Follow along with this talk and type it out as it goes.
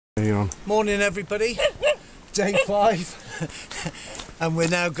you're on. Morning everybody, day 5 and we're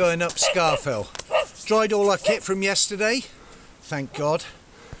now going up Scarfell. Dried all our kit from yesterday, thank God.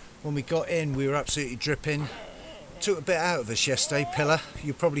 When we got in we were absolutely dripping. Took a bit out of us yesterday, Pillar,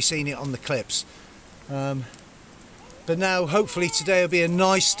 you've probably seen it on the clips. But now hopefully today will be a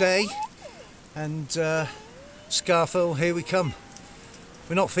nice day and Scarfell, here we come.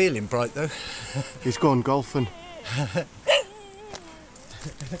 We're not feeling bright though. He's gone golfing.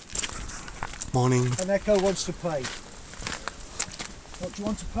 Morning. And Echo wants to play. What do you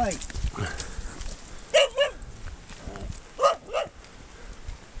want to play?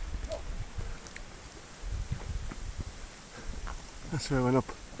 That's where I went up.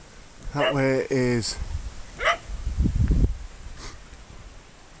 That way is...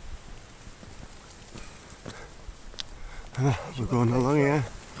 we're going along here.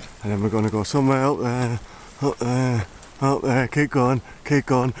 And then we're going to go somewhere up there, up there, up there, keep going,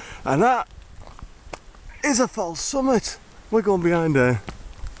 and that is a false summit. We're going behind there.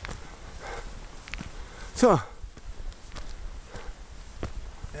 So,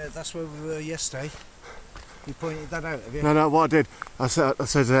 that's where we were yesterday. You pointed that out, have you? No, what I did, I said,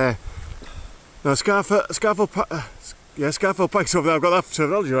 no, Scarfell Pike's over there. I've got that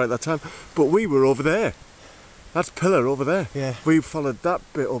terminology right that time. But we were over there. That's Pillar over there. Yeah. We followed that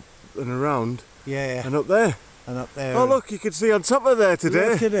bit up and around. Yeah. And up there. And up there. Oh look, you can see on top of there today.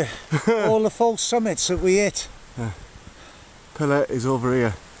 Look at it. All the false summits that we hit. Yeah. Pillar is over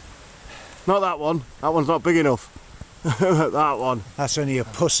here. Not that one. That one's not big enough. That one. That's only a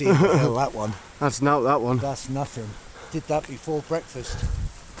pussy hill, that one. That's not that one. That's nothing. Did that before breakfast.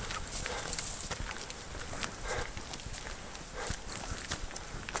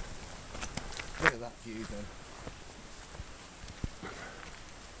 Look at that view though.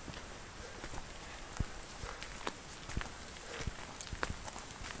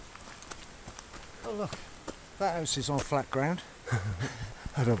 Oh look, that house is on flat ground.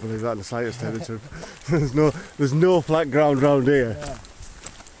 I don't believe that in the slightest, editor. There's no flat ground round here. Yeah.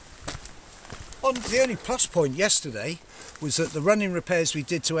 The only plus point yesterday was that the running repairs we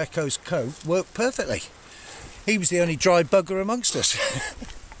did to Echo's coat worked perfectly. He was the only dry bugger amongst us.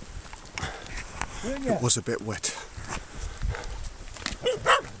 It was a bit wet.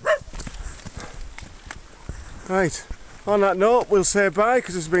 Right, on that note we'll say bye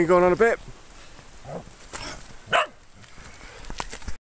because it's been going on a bit.